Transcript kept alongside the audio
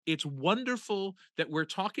it's wonderful that we're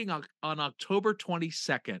talking on October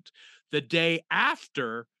 22nd, the day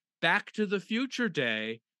after Back to the Future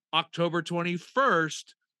Day, October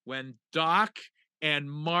 21st, when Doc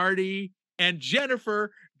and Marty and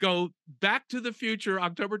Jennifer go back to the future,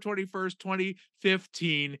 October 21st,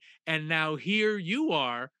 2015. And now here you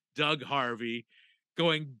are, Doug Harvey,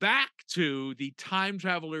 going back to the Time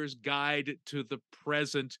Traveler's Guide to the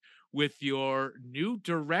Present with your new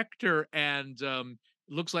director and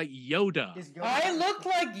looks like Yoda. I look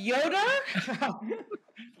like Yoda?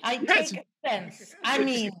 I Yes. take offense. I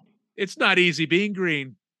mean, It's not easy being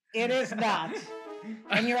green. it is not.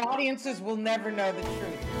 And your audiences will never know the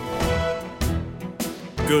truth.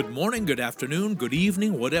 Good morning, good afternoon, good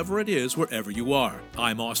evening, whatever it is, wherever you are.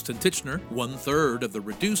 I'm Austin Titchener, 1/3 of the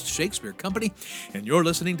Reduced Shakespeare Company, and you're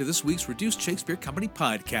listening to this week's Reduced Shakespeare Company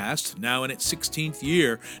podcast, now in its 16th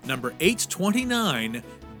year, number 829,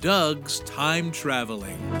 Doug's Time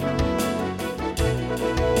Traveling.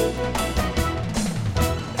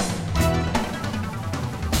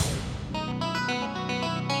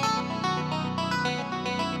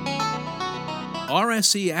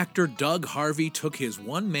 RSC actor Doug Harvey took his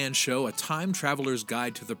one-man show, A Time Traveler's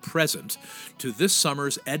Guide to the Present, to this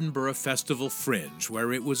summer's Edinburgh Festival Fringe,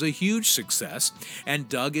 where it was a huge success, and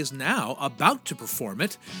Doug is now about to perform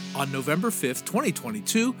it on November 5th,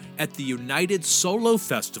 2022, at the United Solo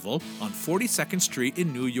Festival on 42nd Street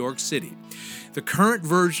in New York City. The current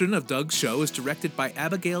version of Doug's show is directed by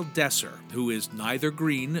Abigail Deser, who is neither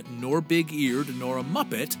green, nor big-eared, nor a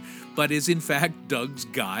Muppet, but is in fact Doug's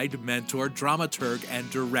guide, mentor, dramaturg, and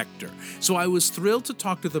director. So I was thrilled to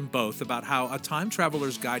talk to them both about how A Time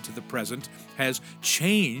Traveler's Guide to the Present has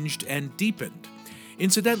changed and deepened.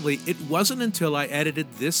 Incidentally, it wasn't until I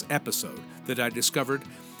edited this episode that I discovered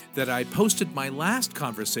that I posted my last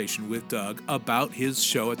conversation with Doug about his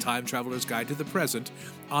show, A Time Traveler's Guide to the Present,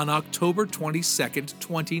 on October 22nd,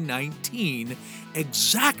 2019,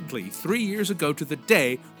 exactly 3 years ago to the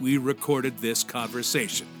day we recorded this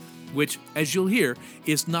conversation, which, as you'll hear,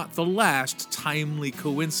 is not the last timely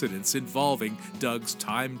coincidence involving Doug's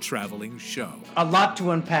time-traveling show. A lot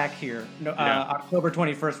to unpack here. October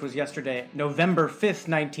 21st was yesterday. November 5th,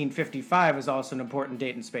 1955 is also an important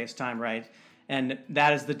date in space-time, right? And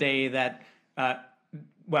that is the day that,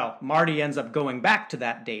 Marty ends up going back to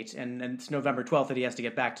that date, and it's November 12th that he has to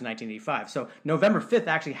get back to 1985. So November 5th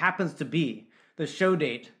actually happens to be the show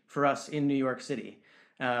date for us in New York City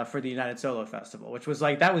for the United Solo Festival, which was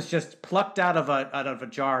that was just plucked out of a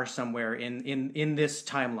jar somewhere in this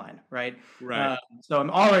timeline, right? Right. So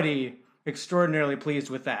I'm already extraordinarily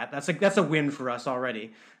pleased with that. That's a win for us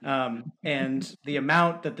already. And the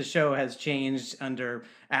amount that the show has changed under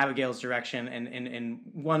Abigail's direction and in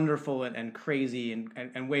wonderful and crazy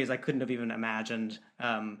and ways I couldn't have even imagined.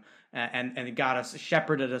 And it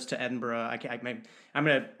shepherded us to Edinburgh. I'm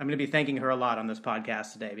gonna be thanking her a lot on this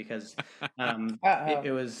podcast today because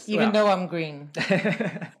it was though I'm green.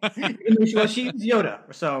 Well, she's Yoda.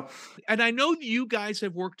 So, and I know you guys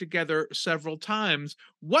have worked together several times.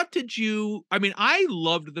 I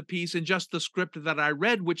loved the piece in just the script that I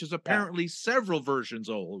read, which is apparently several versions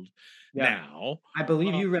old now. I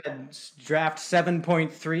believe you read draft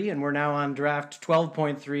 7.3, and we're now on draft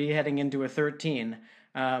 12.3, heading into a 13.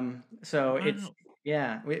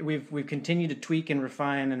 We've continued to tweak and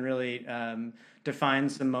refine and really define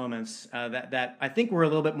some moments that I think were a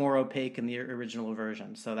little bit more opaque in the original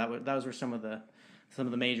version. So those were some of the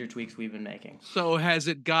major tweaks we've been making. So has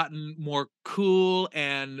it gotten more cool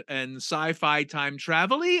and sci-fi time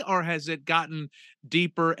travel-y, or has it gotten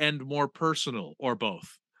deeper and more personal, or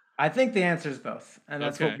both? I think the answer is both, and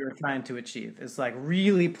that's what we were trying to achieve. It's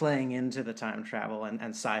really playing into the time travel and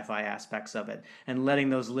sci-fi aspects of it, and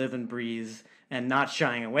letting those live and breathe, and not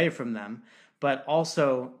shying away from them. But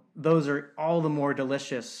also, those are all the more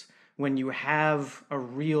delicious when you have a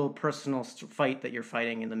real personal fight that you're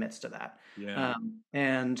fighting in the midst of that. Yeah.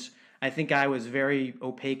 And I think I was very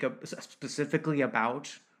opaque specifically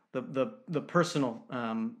about the personal,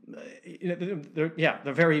 the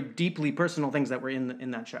very deeply personal things that were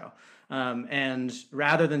in that show. And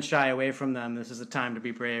rather than shy away from them, this is a time to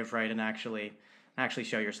be brave, right, and actually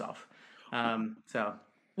show yourself.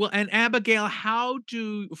 Well, and Abigail,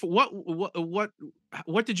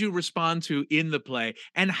 what did you respond to in the play,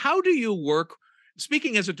 and how do you work?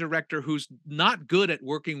 Speaking as a director who's not good at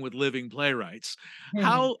working with living playwrights,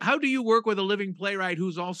 how do you work with a living playwright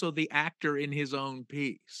who's also the actor in his own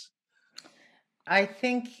piece? I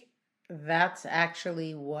think that's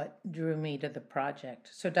actually what drew me to the project.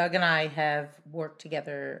 So Doug and I have worked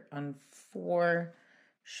together on 4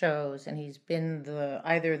 shows, and he's been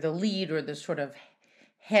either the lead or the sort of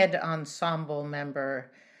head ensemble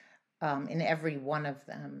member in every one of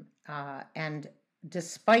them. And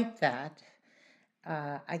despite that,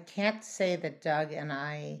 I can't say that Doug and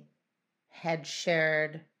I had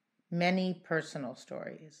shared many personal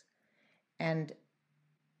stories. And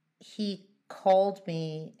he called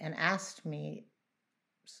me and asked me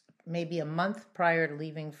maybe a month prior to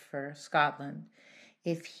leaving for Scotland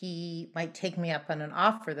if he might take me up on an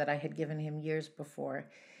offer that I had given him years before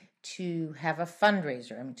to have a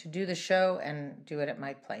fundraiser, I mean, to do the show and do it at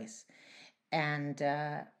my place. And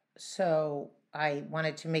so I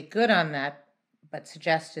wanted to make good on that, but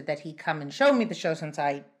suggested that he come and show me the show since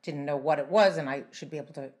I didn't know what it was and I should be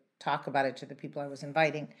able to talk about it to the people I was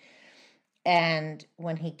inviting. And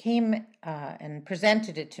when he came and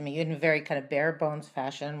presented it to me in a very kind of bare bones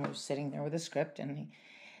fashion, we were sitting there with a script, and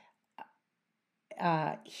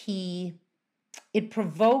it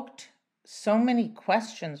provoked so many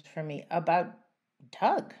questions for me about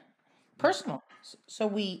Doug, personal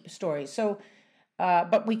stories. So,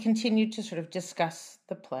 but we continued to sort of discuss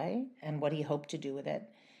the play and what he hoped to do with it.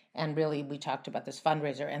 And really, we talked about this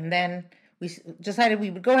fundraiser. And then we decided we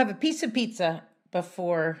would go have a piece of pizza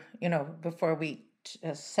before we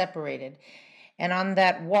separated. And on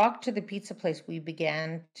that walk to the pizza place, we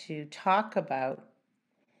began to talk about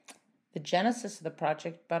the genesis of the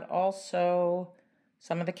project, but also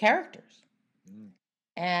some of the characters.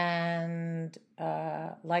 And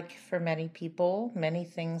like for many people, many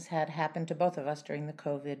things had happened to both of us during the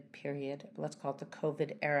COVID period. Let's call it the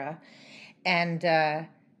COVID era. And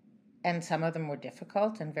some of them were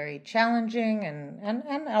difficult and very challenging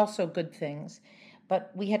and also good things.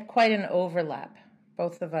 But we had quite an overlap.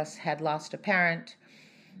 Both of us had lost a parent.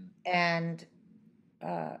 And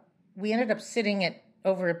we ended up sitting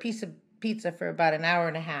over a piece of pizza for about an hour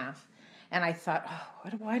and a half. And I thought,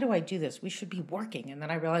 why do I do this? We should be working. And then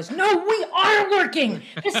I realized, no, we are working.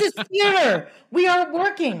 This is theater. We are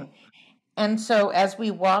working. And so as we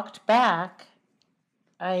walked back,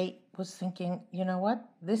 I was thinking, you know what?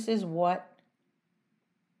 This is what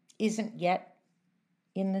isn't yet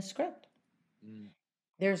in the script.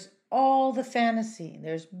 There's all the fantasy.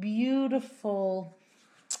 There's beautiful.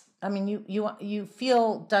 I mean, you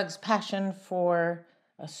feel Doug's passion for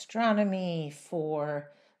astronomy,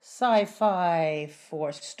 for sci-fi,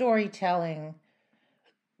 for storytelling,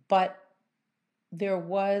 but there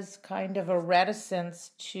was kind of a reticence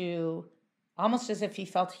to, almost as if he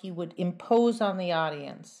felt he would impose on the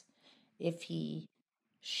audience if he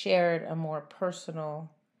shared a more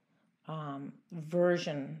personal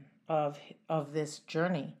version of this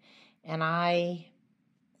journey. And I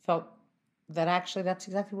felt that actually that's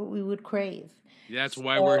exactly what we would crave. That's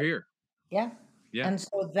why we're here. Yeah. And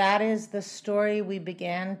so that is the story we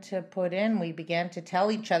began to put in. We began to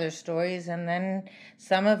tell each other stories, and then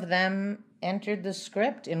some of them entered the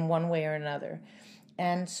script in one way or another.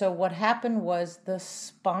 And so what happened was the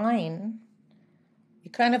spine,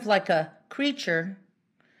 kind of like a creature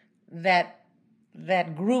that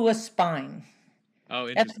grew a spine. Oh,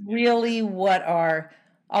 interesting. That's really what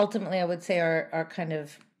ultimately I would say our kind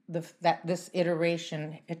of this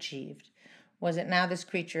iteration achieved. Was it now this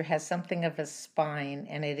creature has something of a spine,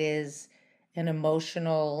 and it is an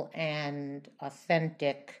emotional and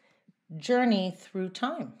authentic journey through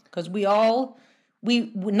time. Because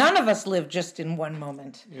none of us live just in one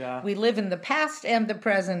moment. Yeah. We live in the past and the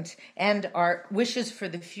present, and our wishes for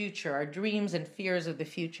the future, our dreams and fears of the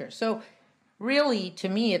future. So really, to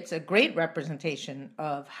me, it's a great representation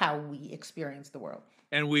of how we experience the world.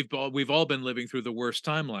 And we've all been living through the worst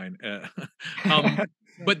timeline.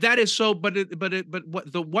 But that is so. But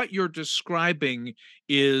what you're describing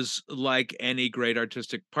is like any great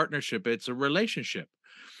artistic partnership. It's a relationship,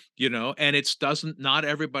 and not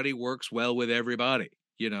everybody works well with everybody.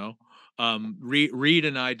 Reed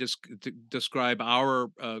and I describe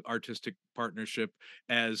our artistic partnership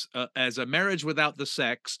as a marriage without the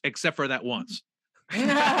sex, except for that once.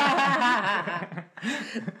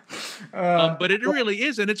 But it really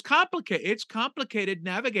is, and it's complicated. It's complicated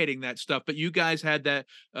navigating that stuff. But you guys had that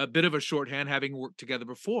bit of a shorthand, having worked together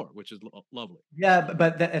before, which is lovely. Yeah,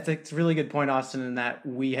 but it's a really good point, Austin, in that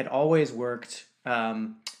we had always worked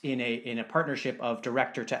in a partnership of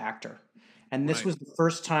director to actor. And this was the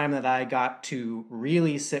first time that I got to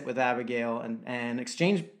really sit with Abigail and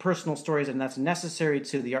exchange personal stories, and that's necessary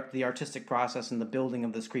to the artistic process and the building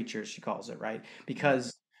of this creature, she calls it, right?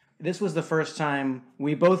 Because this was the first time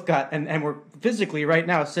we both got, and we're physically right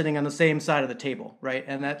now sitting on the same side of the table, right?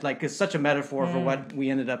 And that is such a metaphor for what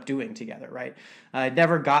we ended up doing together, right? I'd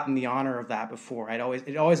never gotten the honor of that before.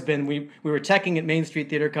 It always been, we were teching at Main Street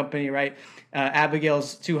Theater Company, right?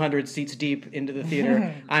 Abigail's 200 seats deep into the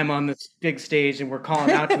theater. I'm on this big stage and we're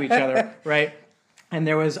calling out to each other, right? And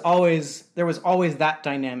there was always that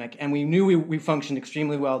dynamic, and we knew we functioned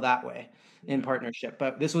extremely well that way in partnership.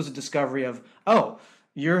 But this was a discovery of, oh,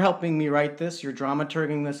 you're helping me write this, you're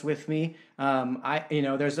dramaturging this with me.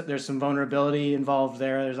 There's some vulnerability involved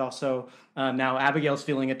there. There's also now Abigail's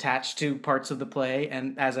feeling attached to parts of the play,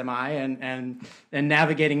 and as am I, and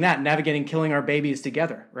navigating killing our babies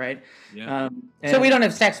together, right? Yeah. So we don't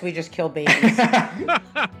have sex, we just kill babies.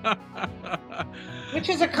 Which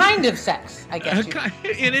is a kind of sex, I guess.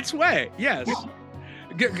 In its way, yes.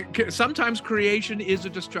 Sometimes creation is a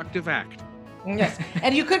destructive act. Yes,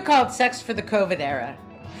 and you could call it sex for the COVID era.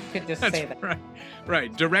 You could just say that.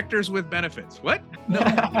 Right. Directors with benefits. What? No.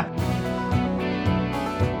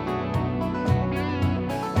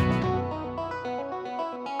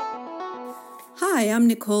 Hi, I'm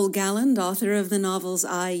Nicole Galland, author of the novels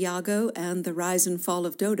I, Iago and The Rise and Fall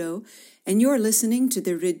of Dodo, and you're listening to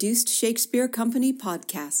the Reduced Shakespeare Company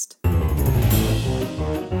podcast.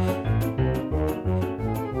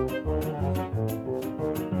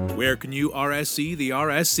 Where can you RSC the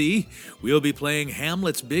RSC? We'll be playing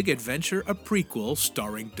Hamlet's Big Adventure, a prequel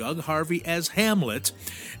starring Doug Harvey as Hamlet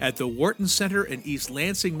at the Wharton Center in East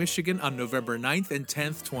Lansing, Michigan on November 9th and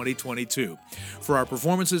 10th, 2022. For our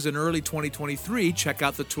performances in early 2023, check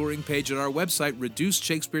out the touring page at our website,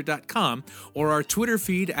 reducedshakespeare.com, or our Twitter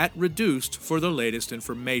feed at Reduced for the latest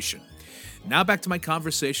information. Now back to my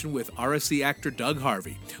conversation with RSC actor Doug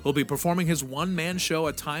Harvey, who'll be performing his one-man show,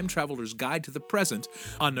 A Time Traveler's Guide to the Present,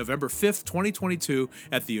 on November 5th, 2022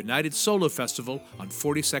 at the United Solo Festival on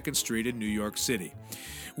 42nd Street in New York City.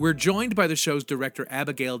 We're joined by the show's director,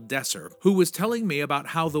 Abigail Deser, who was telling me about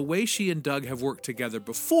how the way she and Doug have worked together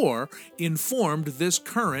before informed this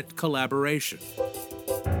current collaboration.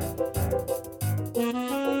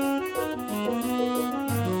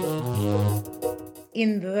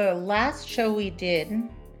 In the last show we did,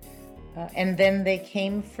 And Then They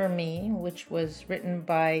Came for Me, which was written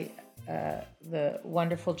by the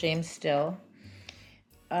wonderful James Still,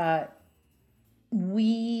 it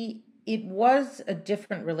was a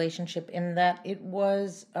different relationship in that it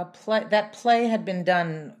was a play. That play had been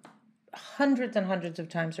done hundreds and hundreds of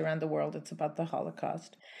times around the world. It's about the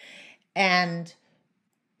Holocaust. And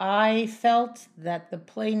I felt that the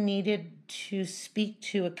play needed to speak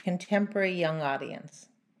to a contemporary young audience,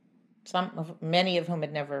 many of whom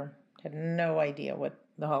had no idea what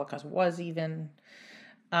the Holocaust was even.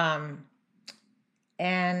 And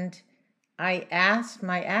I asked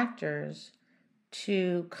my actors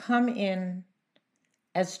to come in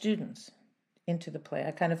as students into the play.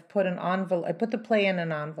 I kind of put the play in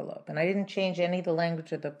an envelope, and I didn't change any of the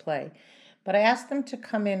language of the play. But I asked them to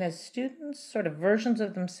come in as students, sort of versions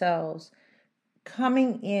of themselves,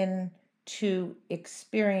 coming in to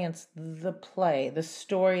experience the play, the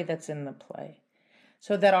story that's in the play,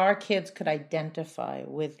 so that our kids could identify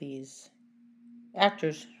with these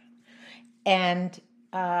actors. And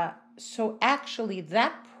so actually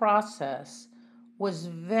that process was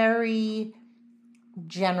very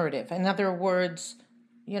generative. In other words,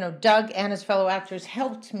 Doug and his fellow actors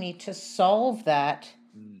helped me to solve that.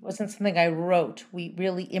 It wasn't something I wrote. We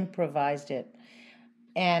really improvised it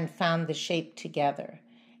and found the shape together.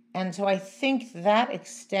 And so I think that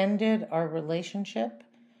extended our relationship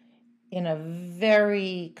in a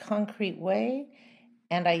very concrete way.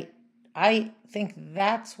 And I think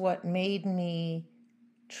that's what made me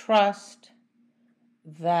trust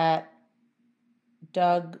that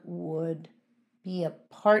Doug would be a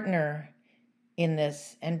partner in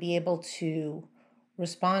this and be able to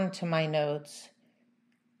respond to my notes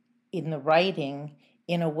in the writing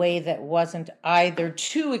in a way that wasn't either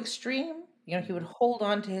too extreme. He would hold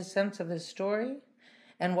on to his sense of his story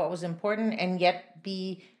and what was important, and yet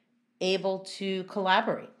be able to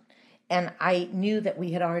collaborate. And I knew that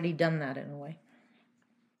we had already done that in a way.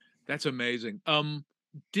 That's amazing.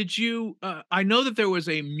 Did you, I know that there was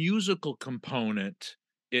a musical component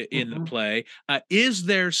in the play. Is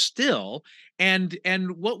there still? And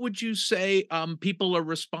what would you say people are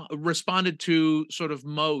responded to sort of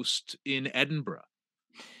most in Edinburgh?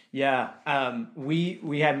 Yeah,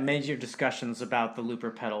 we had major discussions about the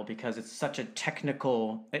looper pedal because it's such a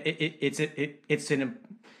technical. It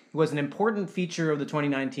was an important feature of the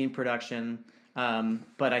 2019 production,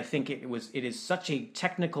 but I think it is such a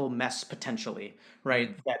technical mess potentially,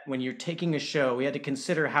 right? That when you're taking a show, we had to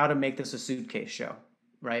consider how to make this a suitcase show,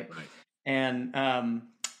 right? And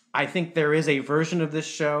I think there is a version of this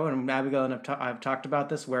show, and Abigail and I've talked about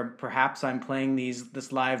this, where perhaps I'm playing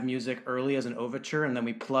this live music early as an overture, and then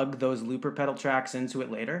we plug those looper pedal tracks into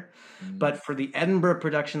it later. But for the Edinburgh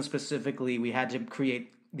production specifically, we had to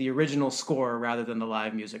create the original score rather than the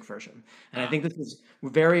live music version. And I think this was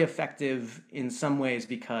very effective in some ways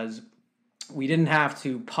because we didn't have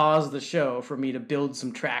to pause the show for me to build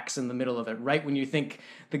some tracks in the middle of it, right when you think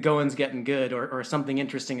the going's getting good or something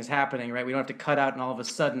interesting is happening, right? We don't have to cut out and all of a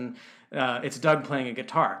sudden it's Doug playing a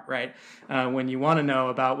guitar, right? When you want to know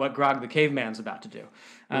about what Grog the Caveman's about to do.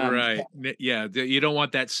 Right. Yeah. You don't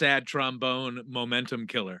want that sad trombone momentum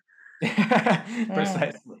killer.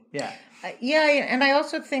 Precisely. Yeah. And I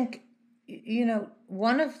also think,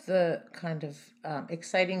 one of the kind of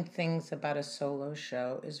exciting things about a solo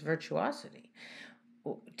show is virtuosity.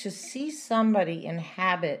 To see somebody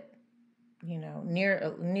inhabit,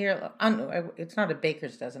 near, it's not a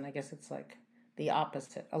baker's dozen. I guess it's like the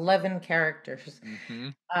opposite. 11 characters.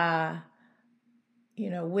 Mm-hmm.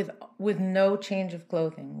 With no change of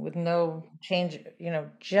clothing, with no change,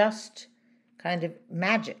 just kind of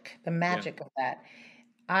magic, the magic of that.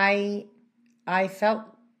 I felt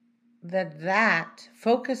that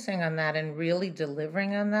focusing on that and really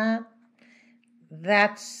delivering on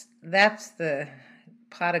that's the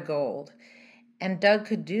pot of gold. And Doug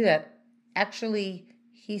could do that. Actually,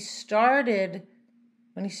 when he started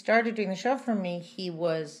doing the show for me, he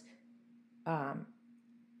was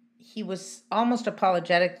almost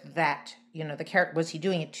apologetic that, the character, was he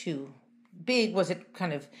doing it too big? Was it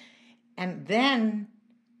kind of, and then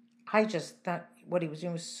I just thought what he was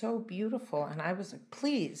doing was so beautiful. And I was like,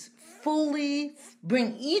 please fully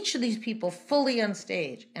bring each of these people fully on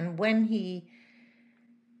stage. And when he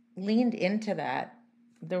leaned into that,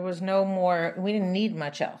 there was no more, we didn't need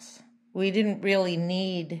much else. We didn't really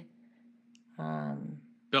need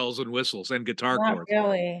bells and whistles and guitar chords. Not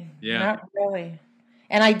really. Yeah. Not really.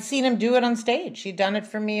 And I'd seen him do it on stage. He'd done it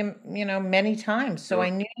for me, many times. So I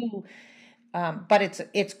knew, but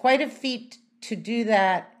it's quite a feat to do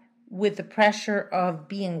that with the pressure of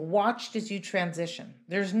being watched as you transition.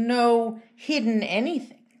 There's no hidden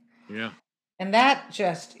anything. Yeah. And that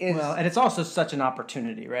just is... Well, and it's also such an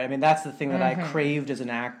opportunity, right? I mean, that's the thing that I craved as an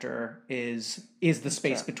actor is the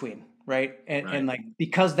space between, right? And like,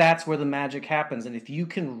 because that's where the magic happens. And if you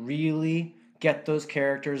can really get those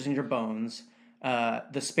characters in your bones,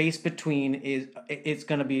 the space between it's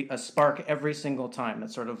going to be a spark every single time.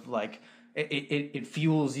 It's sort of like it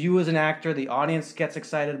fuels you as an actor. The audience gets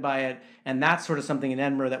excited by it, and that's sort of something in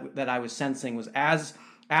Edinburgh that I was sensing was as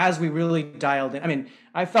we really dialed in. I mean,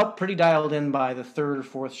 I felt pretty dialed in by the third or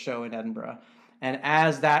fourth show in Edinburgh, and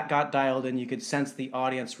as that got dialed in, you could sense the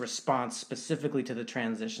audience response specifically to the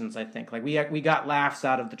transitions. I think like we got laughs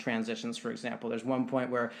out of the transitions. For example, there's one point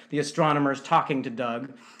where the astronomer's talking to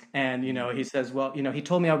Doug. And, he says, well, he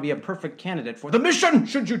told me I would be a perfect candidate for the mission,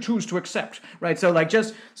 should you choose to accept, right? So, like,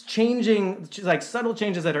 just changing, like, subtle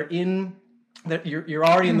changes that are in, that you're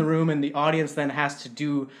already in the room, and the audience then has to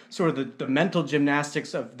do sort of the mental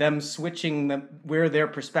gymnastics of them switching where their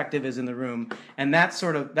perspective is in the room. And that's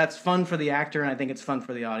fun for the actor, and I think it's fun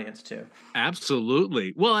for the audience, too.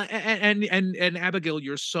 Absolutely. Well, and Abigail,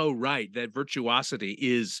 you're so right that virtuosity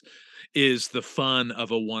is the fun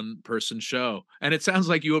of a one-person show. And it sounds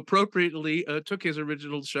like you appropriately took his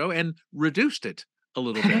original show and reduced it a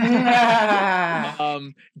little bit.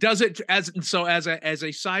 Does it as a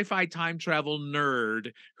sci-fi time travel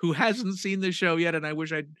nerd who hasn't seen the show yet, and I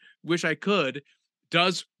wish I could,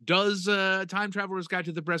 does Time Traveler's Guide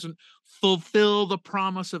to the Present fulfill the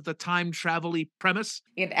promise of the time travel-y premise?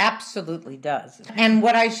 It absolutely does. And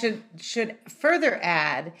what I should further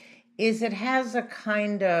add is it has a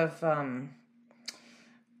kind of,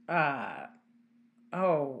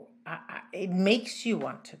 it makes you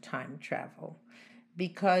want to time travel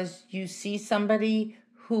because you see somebody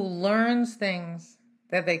who learns things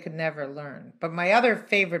that they could never learn. But my other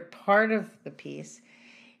favorite part of the piece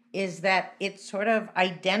is that it sort of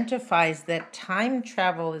identifies that time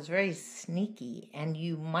travel is very sneaky and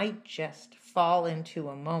you might just fall into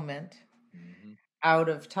a moment out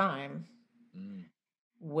of time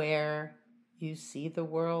where you see the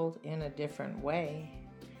world in a different way,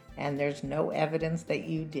 and there's no evidence that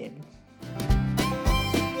you did.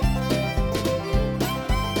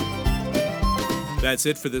 That's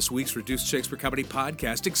it for this week's Reduced Shakespeare Company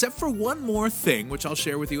podcast, except for one more thing, which I'll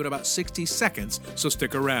share with you in about 60 seconds, so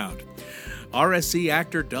stick around. RSC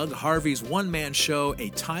actor Doug Harvey's one-man show, A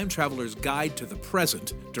Time Traveler's Guide to the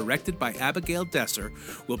Present, directed by Abigail Deser,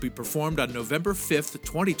 will be performed on November 5th,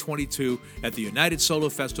 2022 at the United Solo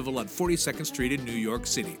Festival on 42nd Street in New York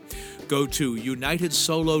City. Go to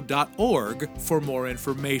unitedsolo.org for more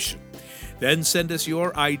information. Then send us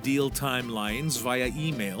your ideal timelines via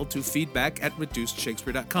email to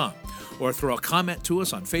feedback@reducedshakespeare.com, or throw a comment to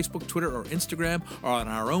us on Facebook, Twitter, or Instagram, or on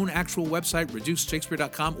our own actual website,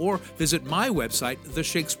 reducedshakespeare.com, or visit my website,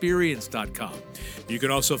 theshakespeareans.com. You can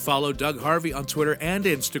also follow Doug Harvey on Twitter and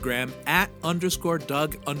Instagram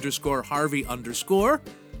 @_Doug_Harvey_,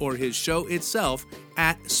 or his show itself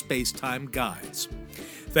 @Spacetime Guides.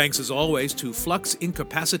 Thanks as always to Flux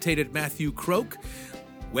Incapacitated Matthew Croak,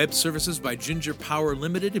 web services by Ginger Power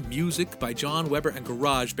Limited, music by John Weber and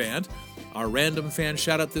GarageBand. Our random fan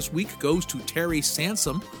shout-out this week goes to Terry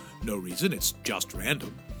Sansom. No reason, it's just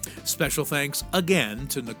random. Special thanks again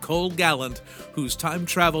to Nicole Galland, whose time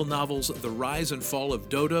travel novels The Rise and Fall of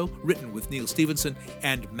Dodo, written with Neil Stevenson,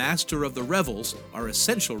 and Master of the Revels are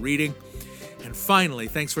essential reading. And finally,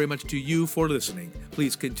 thanks very much to you for listening.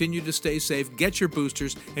 Please continue to stay safe, get your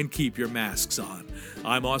boosters, and keep your masks on.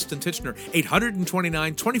 I'm Austin Titchener,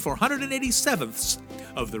 829 2487ths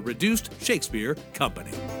of the Reduced Shakespeare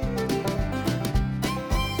Company.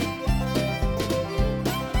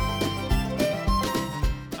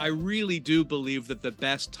 I really do believe that the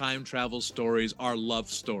best time travel stories are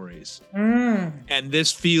love stories. And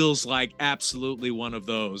this feels like absolutely one of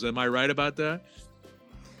those. Am I right about that?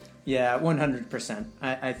 Yeah, 100%.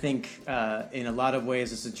 I think in a lot of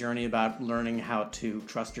ways it's a journey about learning how to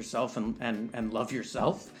trust yourself and love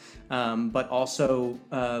yourself, but also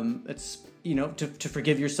it's to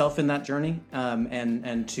forgive yourself in that journey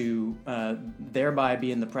and to thereby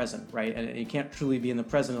be in the present, right? And you can't truly be in the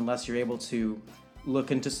present unless you're able to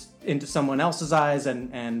look into someone else's eyes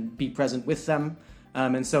and be present with them.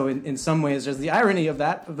 And so in some ways, there's the irony of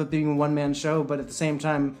that, of it being a one-man show, but at the same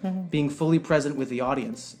time, being fully present with the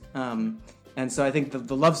audience. And so I think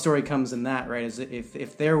the love story comes in that, right? Is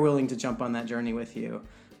if they're willing to jump on that journey with you,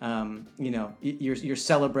 you're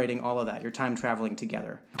celebrating all of that. You're time traveling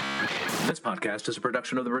together. This podcast is a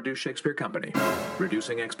production of the Reduced Shakespeare Company,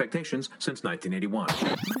 reducing expectations since 1981.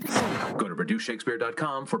 Go to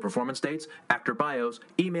reducedshakespeare.com for performance dates, actor bios,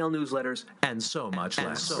 email newsletters, and so much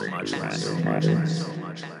less.